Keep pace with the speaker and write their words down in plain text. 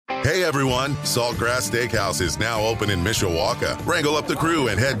Hey everyone, Saltgrass Steakhouse is now open in Mishawaka. Wrangle up the crew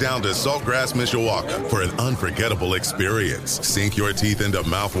and head down to Saltgrass Mishawaka for an unforgettable experience. Sink your teeth into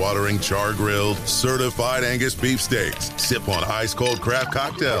mouth-watering char-grilled, certified Angus beef steaks. Sip on ice-cold craft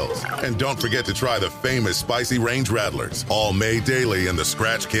cocktails. And don't forget to try the famous spicy range rattlers, all made daily in the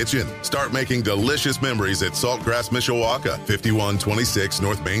Scratch Kitchen. Start making delicious memories at Saltgrass Mishawaka, 5126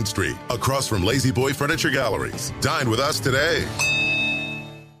 North Main Street, across from Lazy Boy Furniture Galleries. Dine with us today.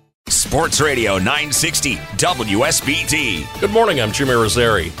 Sports Radio 960 WSBT. Good morning, I'm Jimmy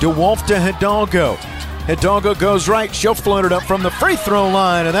Rosari. DeWolf to Hidalgo. Hidalgo goes right. She'll float it up from the free throw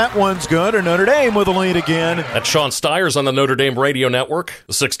line, and that one's good. Or Notre Dame with a lead again. That's Sean Stiers on the Notre Dame Radio Network.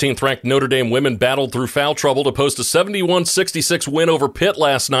 The 16th-ranked Notre Dame women battled through foul trouble to post a 71-66 win over Pitt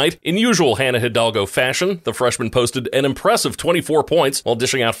last night. In usual Hannah Hidalgo fashion, the freshman posted an impressive 24 points while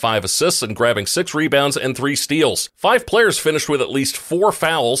dishing out 5 assists and grabbing 6 rebounds and 3 steals. 5 players finished with at least 4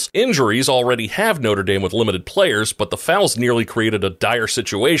 fouls. Injuries already have Notre Dame with limited players, but the fouls nearly created a dire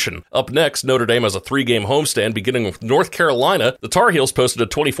situation. Up next, Notre Dame has a 3-game homestand beginning with North Carolina. The Tar Heels posted a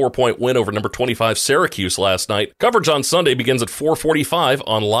 24-point win over number 25 Syracuse last night. Coverage on Sunday begins at 4:45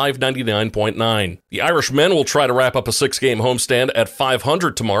 on Live 99.9. The Irish men will try to wrap up a 6-game homestand at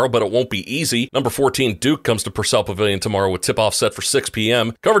 500 tomorrow, but it won't be easy. Number 14 Duke comes to Purcell Pavilion tomorrow with tip-off set for 6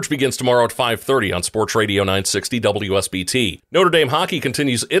 p.m. Coverage begins tomorrow at 5:30 on Sports Radio 960 WSBT. Notre Dame hockey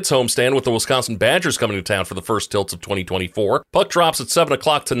continues its homestand with the Wisconsin Badgers coming to town for the first tilts of 2024. Puck drops at 7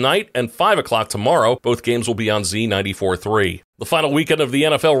 o'clock tonight and 5 o'clock tomorrow. Both games will be on Z94.3. The final weekend of the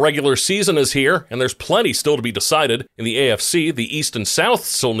NFL regular season is here, and there's plenty still to be decided. In the AFC, the East and South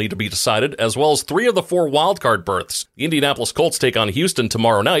still need to be decided, as well as 3 of the 4 wildcard berths. The Indianapolis Colts take on Houston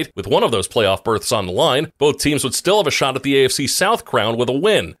tomorrow night, with one of those playoff berths on the line. Both teams would still have a shot at the AFC South crown with a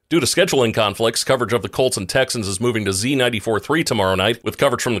win. Due to scheduling conflicts, coverage of the Colts and Texans is moving to Z94.3 tomorrow night, with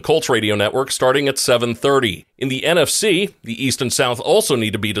coverage from the Colts radio network starting at 7:30. In the NFC, the East and South also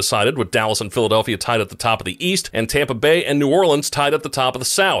need to be decided, with Dallas and Philadelphia tied at the top of the East, and Tampa Bay and New Orleans tied at the top of the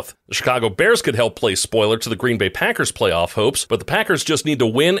South. The Chicago Bears could help play spoiler to the Green Bay Packers playoff hopes, but the Packers just need to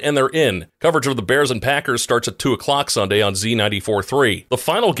win and they're in. Coverage of the Bears and Packers starts at 2 o'clock Sunday on Z94.3. The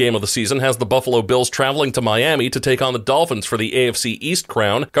final game of the season has the Buffalo Bills traveling to Miami to take on the Dolphins for the AFC East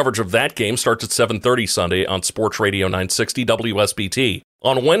crown. Coverage of that game starts at 7:30 Sunday on Sports Radio 960 WSBT.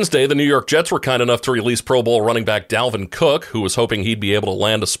 On Wednesday, the New York Jets were kind enough to release Pro Bowl running back Dalvin Cook, who was hoping he'd be able to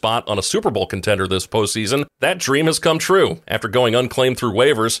land a spot on a Super Bowl contender this postseason. That dream has come true. After going unclaimed through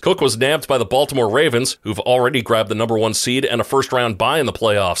waivers, Cook was nabbed by the Baltimore Ravens, who've already grabbed the number 1 seed and a first-round bye in the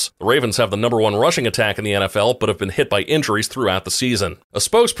playoffs. The Ravens have the number 1 rushing attack in the NFL, but have been hit by injuries throughout the season. A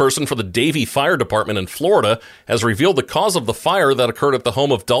spokesperson for the Davie Fire Department in Florida has revealed the cause of the fire that occurred at the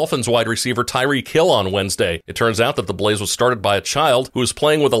home of Dolphins wide receiver Tyreek Hill on Wednesday. It turns out that the blaze was started by a child who was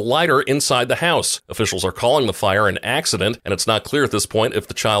playing with a lighter inside the house. Officials are calling the fire an accident, and it's not clear at this point if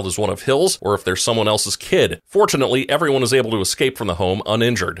the child is one of Hill's or if there's someone else's kid. Fortunately, everyone is able to escape from the home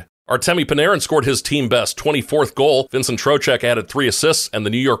uninjured. Artemi Panarin scored his team-best 24th goal. Vincent Trocheck added 3 assists, and the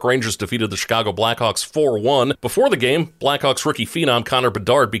New York Rangers defeated the Chicago Blackhawks 4-1. Before the game, Blackhawks rookie phenom Connor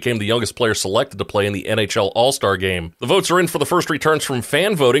Bedard became the youngest player selected to play in the NHL All-Star Game. The votes are in for the first returns from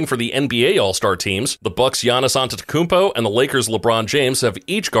fan voting for the NBA All-Star teams. The Bucks' Giannis Antetokounmpo and the Lakers' LeBron James have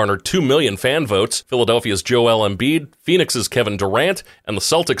each garnered 2 million fan votes. Philadelphia's Joel Embiid, Phoenix's Kevin Durant, and the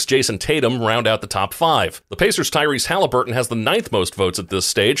Celtics' Jason Tatum round out the top 5. The Pacers' Tyrese Halliburton has the 9th most votes at this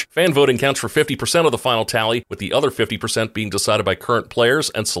stage. Fan voting counts for 50% of the final tally, with the other 50% being decided by current players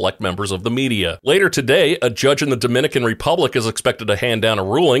and select members of the media. Later today, a judge in the Dominican Republic is expected to hand down a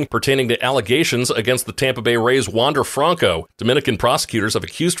ruling pertaining to allegations against the Tampa Bay Rays' Wander Franco. Dominican prosecutors have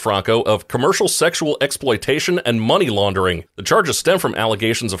accused Franco of commercial sexual exploitation and money laundering. The charges stem from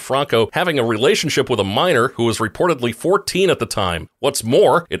allegations of Franco having a relationship with a minor who was reportedly 14 at the time. What's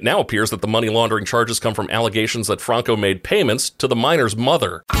more, it now appears that the money laundering charges come from allegations that Franco made payments to the minor's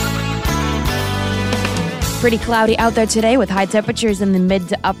mother. Pretty cloudy out there today with high temperatures in the mid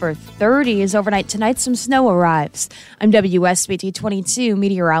to upper 30s. Overnight tonight, some snow arrives. I'm WSBT 22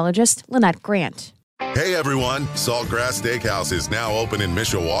 meteorologist Lynette Grant. Hey everyone, Saltgrass Steakhouse is now open in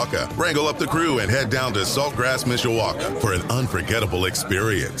Mishawaka. Wrangle up the crew and head down to Saltgrass Mishawaka for an unforgettable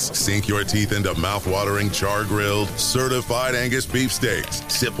experience. Sink your teeth into mouth-watering char-grilled, certified Angus beef steaks.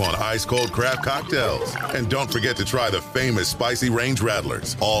 Sip on ice-cold craft cocktails. And don't forget to try the famous spicy range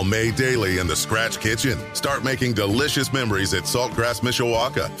rattlers, all made daily in the Scratch Kitchen. Start making delicious memories at Saltgrass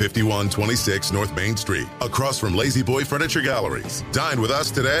Mishawaka, 5126 North Main Street, across from Lazy Boy Furniture Galleries. Dine with us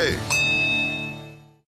today.